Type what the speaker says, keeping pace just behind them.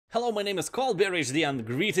Hello, my name is ColdBeerHD and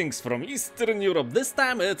greetings from Eastern Europe. This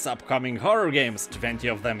time it's upcoming horror games, 20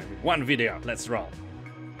 of them in one video. Let's roll.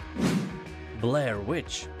 Blair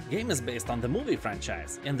Witch. Game is based on the movie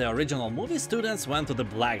franchise. In the original movie, students went to the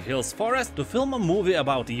Black Hills forest to film a movie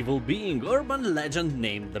about evil being urban legend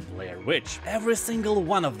named the Blair Witch. Every single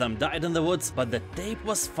one of them died in the woods, but the tape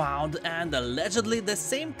was found and allegedly the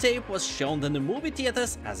same tape was shown in the movie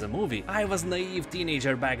theaters as a movie. I was a naive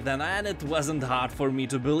teenager back then and it wasn't hard for me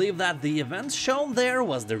to believe that the event shown there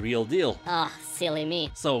was the real deal. Ah, silly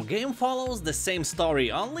me. So game follows the same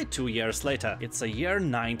story only 2 years later. It's the year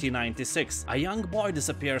 1996. A young boy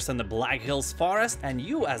disappears in the Black Hills forest and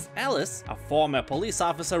you as Alice, a former police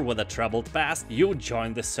officer with a troubled past, you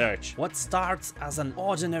join the search. What starts as an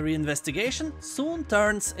ordinary investigation soon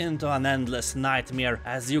turns into an endless nightmare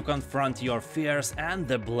as you confront your fears and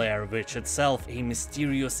the Blair Witch itself, a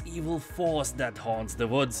mysterious evil force that haunts the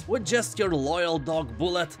woods. With just your loyal dog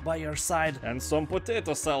Bullet by your side and some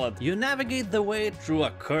potato salad, you navigate the way through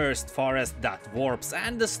a cursed forest that warps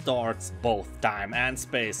and distorts both time and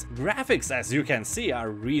space. Graphics, as you can see, are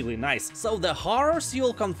really nice, so the horrors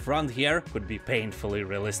you'll confront here could be painfully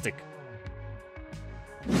realistic.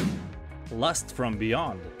 Lust from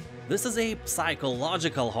Beyond. This is a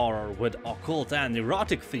psychological horror with occult and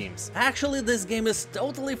erotic themes. Actually, this game is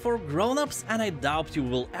totally for grown-ups and I doubt you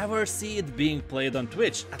will ever see it being played on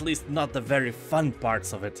Twitch, at least not the very fun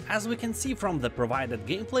parts of it. As we can see from the provided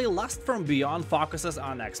gameplay, Lust from Beyond focuses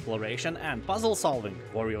on exploration and puzzle solving.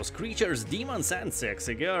 Various creatures, demons and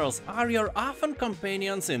sexy girls are your often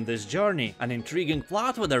companions in this journey. An intriguing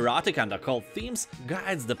plot with erotic and occult themes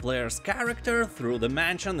guides the player's character through the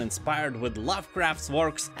mansion inspired with Lovecraft's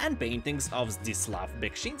works and paintings of Zdzislaw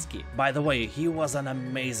Beksiński. By the way, he was an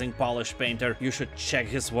amazing Polish painter, you should check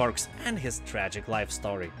his works and his tragic life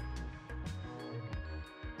story.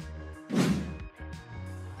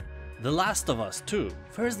 The Last of Us 2.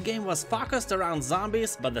 First game was focused around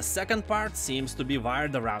zombies, but the second part seems to be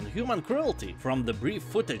wired around human cruelty. From the brief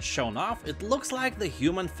footage shown off, it looks like the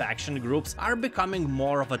human faction groups are becoming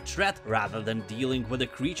more of a threat rather than dealing with the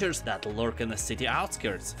creatures that lurk in the city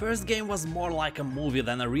outskirts. First game was more like a movie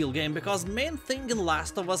than a real game because main thing in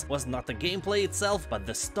Last of Us was not the gameplay itself, but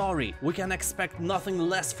the story. We can expect nothing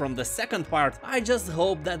less from the second part. I just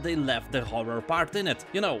hope that they left the horror part in it.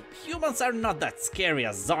 You know, humans are not that scary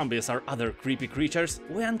as zombies or other creepy creatures.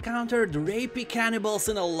 We encountered rapey cannibals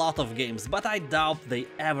in a lot of games, but I doubt they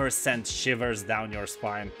ever sent shivers down your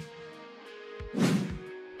spine.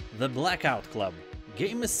 The Blackout Club.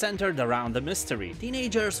 Game is centered around a mystery.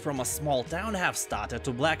 Teenagers from a small town have started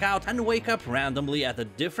to black out and wake up randomly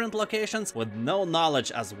at different locations with no knowledge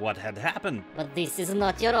as what had happened. But this is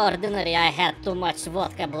not your ordinary I had too much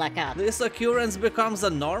vodka blackout. This occurrence becomes a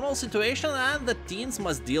normal situation and the teens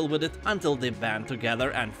must deal with it until they band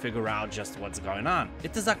together and figure out just what's going on.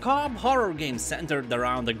 It is a co-op horror game centered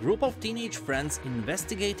around a group of teenage friends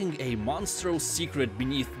investigating a monstrous secret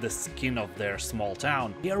beneath the skin of their small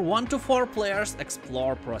town. Here 1 to 4 players explore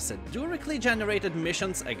procedurally generated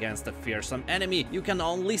missions against a fearsome enemy you can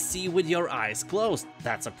only see with your eyes closed.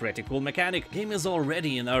 That's a pretty cool mechanic. Game is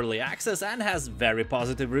already in early access and has very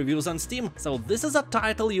positive reviews on Steam, so this is a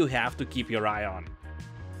title you have to keep your eye on.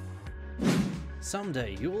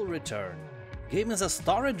 Someday You Will Return. Game is a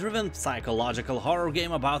story-driven psychological horror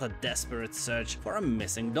game about a desperate search for a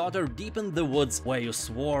missing daughter deep in the woods where you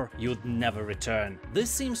swore you'd never return. This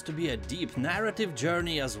seems to be a deep narrative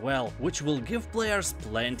journey as well, which will give players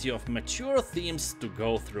plenty of mature themes to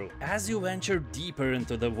go through. As you venture deeper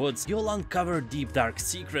into the woods, you'll uncover deep dark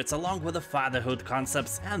secrets along with the fatherhood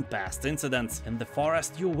concepts and past incidents. In the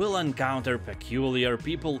forest, you will encounter peculiar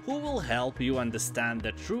people who will help you understand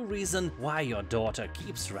the true reason why your daughter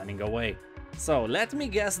keeps running away. So let me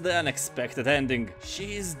guess the unexpected ending.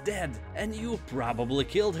 She is dead and you probably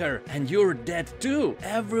killed her, and you're dead too.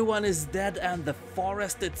 Everyone is dead and the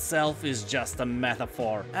forest itself is just a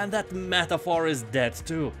metaphor, and that metaphor is dead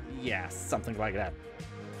too. Yeah, something like that.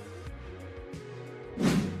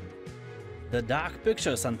 The Dark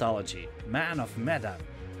Pictures Anthology, Man of Medan.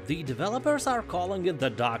 The developers are calling it the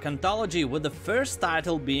Dark Anthology, with the first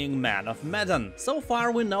title being Man of Medan. So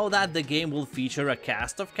far we know that the game will feature a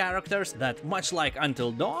cast of characters that, much like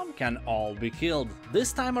Until Dawn, can all be killed.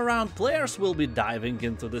 This time around, players will be diving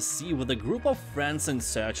into the sea with a group of friends in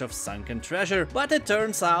search of sunken treasure, but it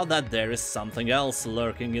turns out that there is something else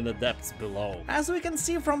lurking in the depths below. As we can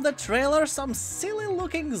see from the trailer, some silly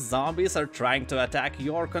looking zombies are trying to attack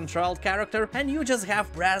your controlled character, and you just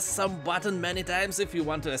have pressed some button many times if you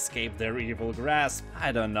want to to escape their evil grasp.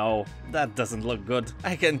 I don't know, that doesn't look good.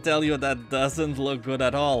 I can tell you that doesn't look good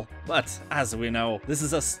at all. But as we know, this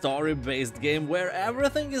is a story-based game where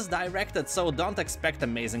everything is directed, so don't expect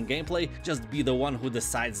amazing gameplay, just be the one who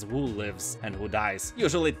decides who lives and who dies,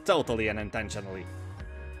 usually totally unintentionally.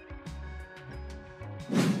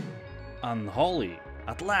 Unholy.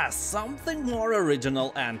 At last, something more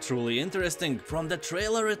original and truly interesting. From the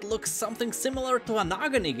trailer it looks something similar to an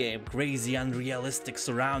Agony game, crazy unrealistic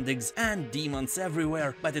surroundings and demons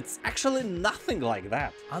everywhere, but it's actually nothing like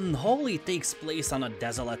that. Unholy takes place on a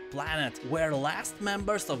desolate planet, where last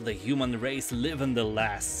members of the human race live in the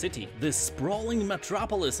last city. This sprawling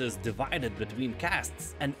metropolis is divided between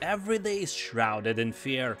castes, and every day is shrouded in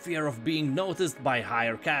fear. Fear of being noticed by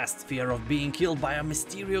higher castes, fear of being killed by a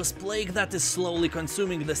mysterious plague that is slowly consuming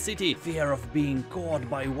the city, fear of being caught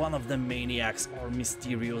by one of the maniacs or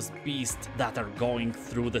mysterious beasts that are going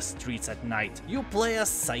through the streets at night. You play as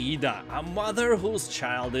Saida, a mother whose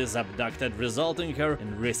child is abducted, resulting her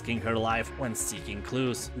in risking her life when seeking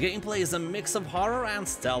clues. Gameplay is a mix of horror and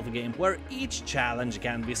stealth game, where each challenge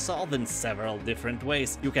can be solved in several different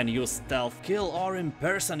ways. You can use stealth, kill or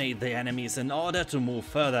impersonate the enemies in order to move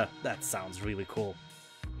further. That sounds really cool.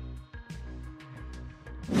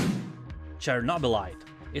 Chernobylite.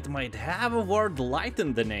 It might have a word light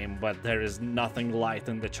in the name, but there is nothing light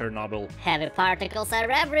in the Chernobyl. Heavy particles are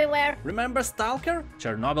everywhere. Remember Stalker?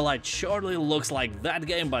 Chernobylite surely looks like that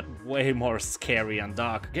game, but way more scary and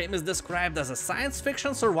dark. Game is described as a science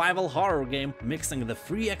fiction survival horror game, mixing the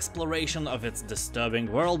free exploration of its disturbing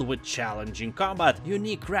world with challenging combat,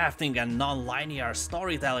 unique crafting and non-linear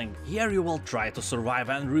storytelling. Here you will try to survive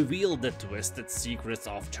and reveal the twisted secrets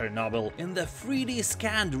of Chernobyl in the 3D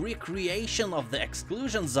scanned recreation of the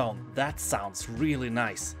exclusion zone. That sounds really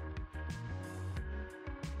nice.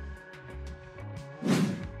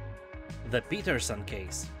 The Peterson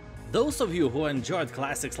case. Those of you who enjoyed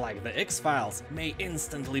classics like The X-Files may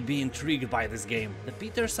instantly be intrigued by this game. The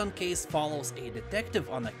Peterson case follows a detective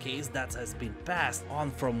on a case that has been passed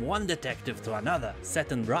on from one detective to another.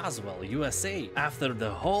 Set in Roswell, USA, after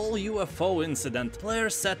the whole UFO incident,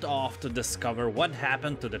 players set off to discover what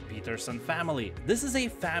happened to the Peterson family. This is a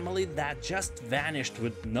family that just vanished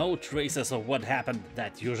with no traces of what happened.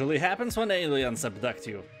 That usually happens when aliens abduct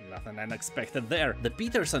you. Nothing unexpected there. The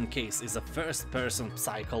Peterson case is a first-person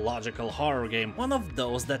psychological horror game, one of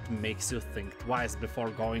those that makes you think twice before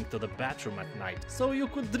going to the bathroom at night. So you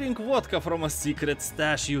could drink vodka from a secret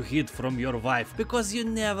stash you hid from your wife, because you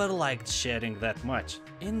never liked sharing that much.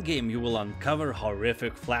 In-game you will uncover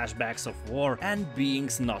horrific flashbacks of war and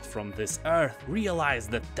beings not from this earth. Realize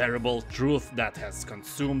the terrible truth that has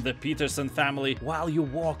consumed the Peterson family while you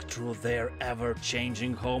walk through their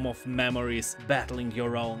ever-changing home of memories, battling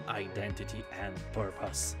your own identity and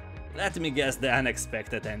purpose. Let me guess the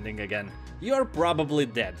unexpected ending again. You're probably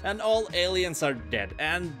dead, and all aliens are dead,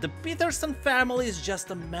 and the Peterson family is just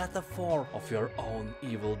a metaphor of your own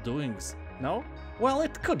evil doings. No? Well,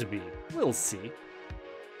 it could be. We'll see.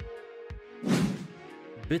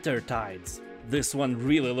 Bitter Tides. This one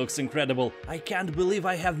really looks incredible. I can't believe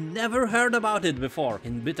I have never heard about it before.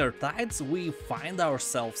 In Bitter Tides, we find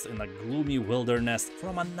ourselves in a gloomy wilderness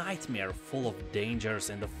from a nightmare full of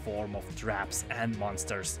dangers in the form of traps and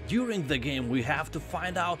monsters. During the game, we have to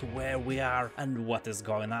find out where we are and what is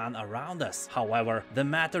going on around us. However, the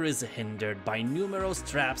matter is hindered by numerous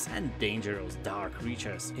traps and dangerous dark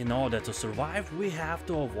creatures. In order to survive, we have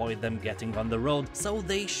to avoid them getting on the road, so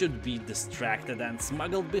they should be distracted and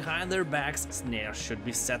smuggled behind their backs. Snares should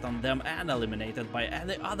be set on them and eliminated by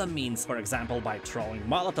any other means, for example by throwing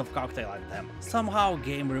Molotov cocktail at them. Somehow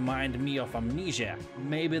game reminded me of Amnesia.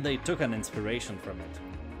 Maybe they took an inspiration from it.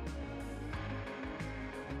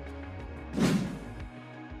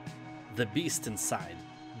 The Beast Inside.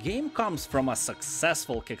 Game comes from a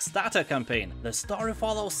successful Kickstarter campaign. The story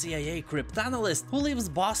follows CIA cryptanalyst who leaves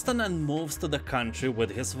Boston and moves to the country with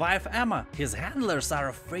his wife Emma. His handlers are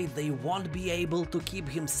afraid they won't be able to keep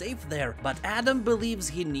him safe there, but Adam believes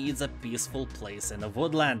he needs a peaceful place in a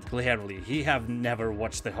woodland. Clearly, he have never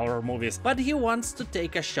watched the horror movies, but he wants to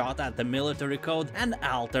take a shot at the military code and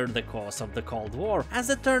alter the course of the Cold War. As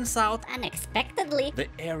it turns out, unexpectedly, the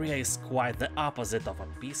area is quite the opposite of a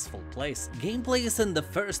peaceful place. Gameplay is in the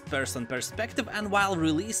first-person perspective, and while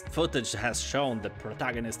released footage has shown the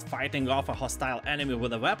protagonist fighting off a hostile enemy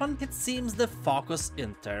with a weapon, it seems the focus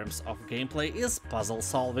in terms of gameplay is puzzle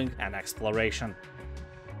solving and exploration.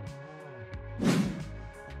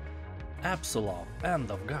 Apsulov, End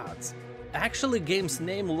of Gods. Actually, game's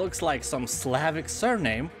name looks like some Slavic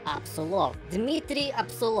surname. Apsulov. Dmitry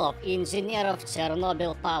Apsulov, engineer of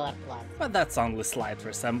Chernobyl power plant. But that's only slight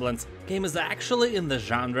resemblance. Game is actually in the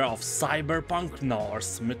genre of cyberpunk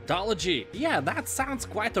Norse mythology. Yeah, that sounds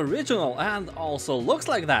quite original and also looks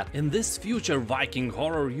like that. In this future Viking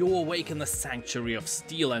horror, you awaken a sanctuary of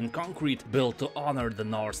steel and concrete built to honor the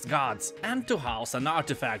Norse gods and to house an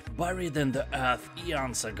artifact buried in the earth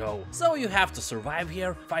eons ago. So you have to survive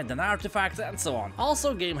here, find an artifact and so on.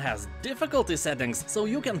 Also, game has difficulty settings, so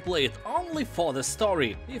you can play it only for the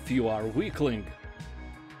story if you are weakling.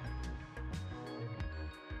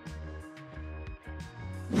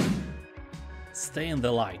 Stay in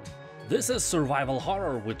the light. This is survival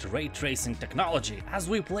horror with ray tracing technology. As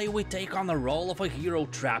we play, we take on the role of a hero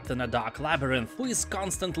trapped in a dark labyrinth who is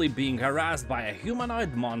constantly being harassed by a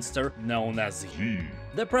humanoid monster known as He.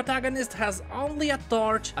 The protagonist has only a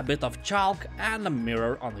torch, a bit of chalk and a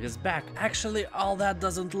mirror on his back. Actually, all that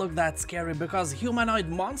doesn't look that scary because humanoid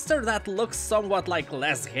monster that looks somewhat like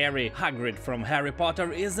less hairy Hagrid from Harry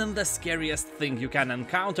Potter isn't the scariest thing you can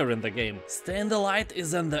encounter in the game. Stay in the Light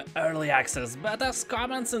is in the early access, but as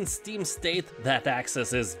comments in Steam state, that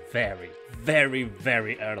access is very,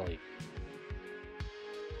 very early.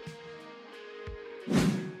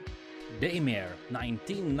 Daymare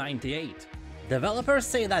 1998. Developers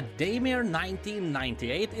say that Daymare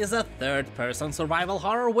 1998 is a third-person survival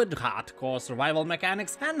horror with hardcore survival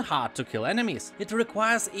mechanics and hard-to-kill enemies. It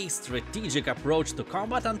requires a strategic approach to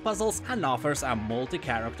combat and puzzles and offers a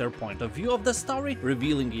multi-character point of view of the story,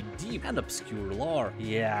 revealing a deep and obscure lore.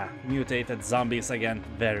 Yeah, mutated zombies again.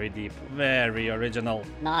 Very deep, very original.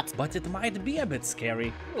 Not. But it might be a bit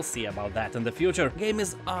scary. We'll see about that in the future. Game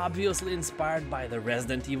is obviously inspired by the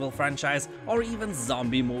Resident Evil franchise or even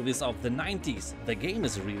zombie movies of the 90s. The game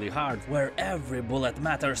is really hard, where every bullet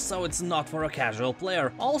matters, so it's not for a casual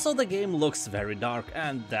player. Also, the game looks very dark,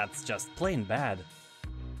 and that's just plain bad.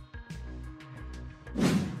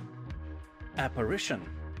 Apparition.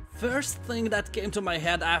 First thing that came to my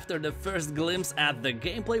head after the first glimpse at the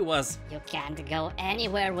gameplay was, You can't go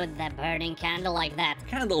anywhere with the burning candle like that.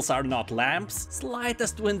 candles are not lamps,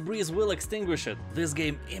 slightest wind breeze will extinguish it. This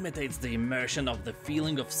game imitates the immersion of the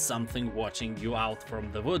feeling of something watching you out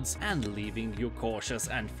from the woods and leaving you cautious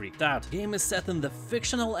and freaked out. Game is set in the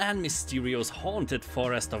fictional and mysterious haunted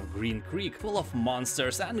forest of Green Creek, full of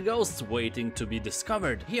monsters and ghosts waiting to be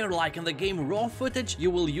discovered. Here, like in the game raw footage,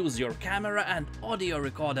 you will use your camera and audio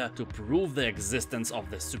recorder to prove the existence of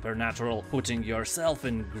the supernatural, putting yourself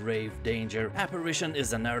in grave danger. Apparition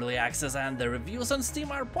is an early access and the reviews on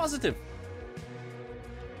Steam are positive.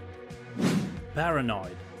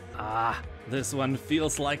 Paranoid. This one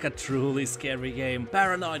feels like a truly scary game.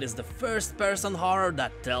 Paranoid is the first-person horror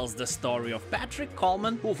that tells the story of Patrick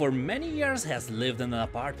Coleman, who for many years has lived in an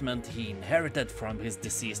apartment he inherited from his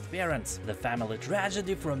deceased parents. The family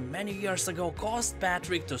tragedy from many years ago caused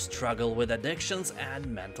Patrick to struggle with addictions and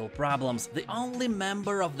mental problems. The only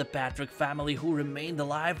member of the Patrick family who remained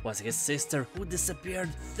alive was his sister, who disappeared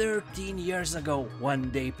 13 years ago. One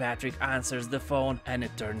day Patrick answers the phone and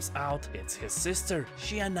it turns out it's his sister.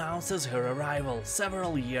 She announces her arrival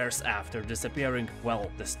several years after disappearing. Well,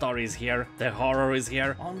 the story is here, the horror is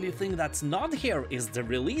here, only thing that's not here is the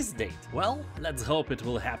release date. Well, let's hope it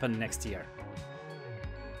will happen next year.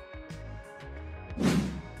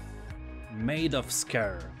 Made of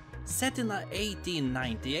Scare. Set in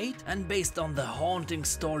 1898 and based on the haunting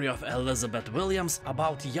story of Elizabeth Williams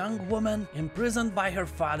about a young woman imprisoned by her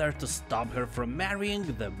father to stop her from marrying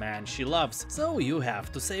the man she loves, so you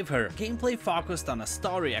have to save her. Gameplay focused on a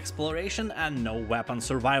story exploration and no weapon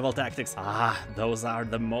survival tactics. Those are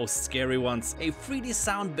the most scary ones. A 3D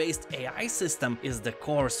sound-based AI system is the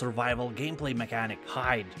core survival gameplay mechanic.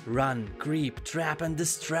 Hide, run, creep, trap and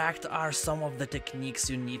distract are some of the techniques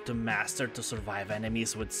you need to master to survive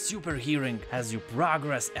enemies with super hearing. As you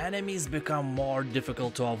progress, enemies become more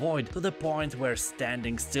difficult to avoid, to the point where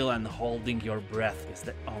standing still and holding your breath is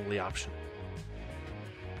the only option.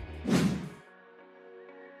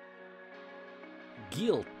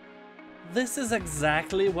 Guilt. This is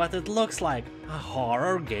exactly what it looks like. A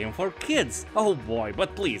horror game for kids. Oh boy,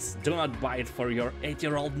 but please, do not buy it for your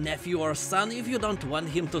 8-year-old nephew or son if you don't want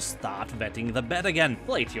him to start wetting the bed again.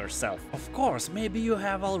 Play it yourself. Of course, maybe you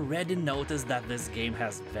have already noticed that this game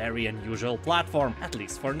has very unusual platform, at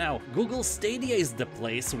least for now. Google Stadia is the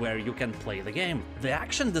place where you can play the game. The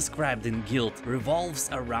action described in Guilt revolves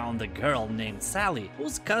around a girl named Sally,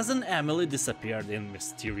 whose cousin Emily disappeared in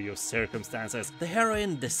mysterious circumstances. The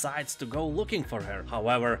heroine decides to go looking for her.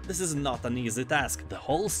 However, this is not an easy task. The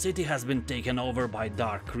whole city has been taken over by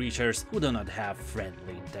dark creatures who do not have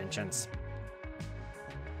friendly intentions.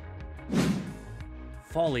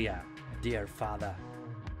 Folia, Dear Father.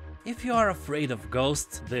 If you are afraid of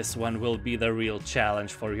ghosts, this one will be the real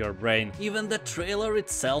challenge for your brain. Even the trailer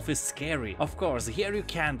itself is scary. Of course, here you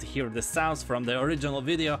can't hear the sounds from the original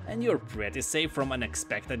video and you're pretty safe from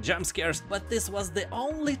unexpected jump scares, but this was the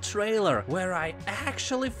only trailer where I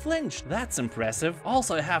actually flinched. That's impressive.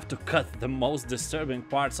 Also, I have to cut the most disturbing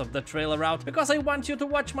parts of the trailer out because I want you to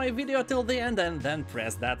watch my video till the end and then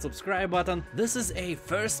press that subscribe button. This is a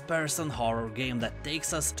first-person horror game that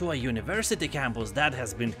takes us to a university campus that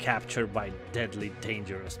has been captured by deadly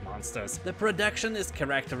dangerous monsters. The production is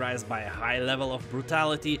characterized by a high level of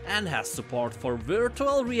brutality and has support for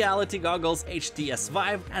virtual reality goggles, HTS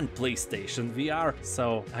Vive and PlayStation VR,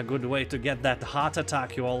 so a good way to get that heart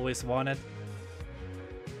attack you always wanted.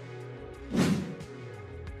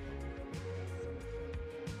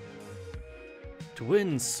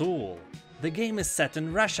 Twin Soul. The game is set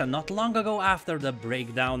in Russia not long ago after the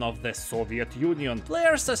breakdown of the Soviet Union.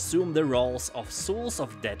 Players assume the roles of souls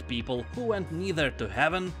of dead people who went neither to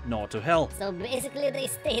heaven nor to hell. So basically they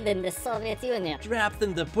stayed in the Soviet Union. Trapped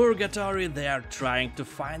in the purgatory, they are trying to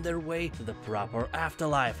find their way to the proper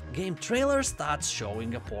afterlife. Game trailer starts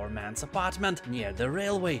showing a poor man's apartment near the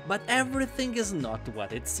railway, but everything is not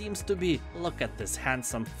what it seems to be. Look at this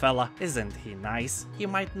handsome fella, isn't he nice? He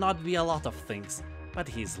might not be a lot of things, but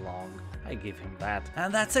he's long. I give him that.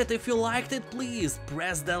 And that's it. If you liked it, please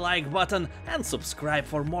press the like button and subscribe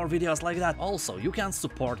for more videos like that. Also, you can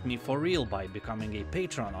support me for real by becoming a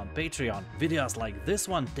patron on Patreon. Videos like this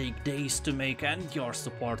one take days to make and your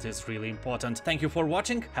support is really important. Thank you for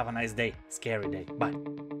watching. Have a nice day. Scary day.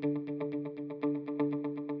 Bye.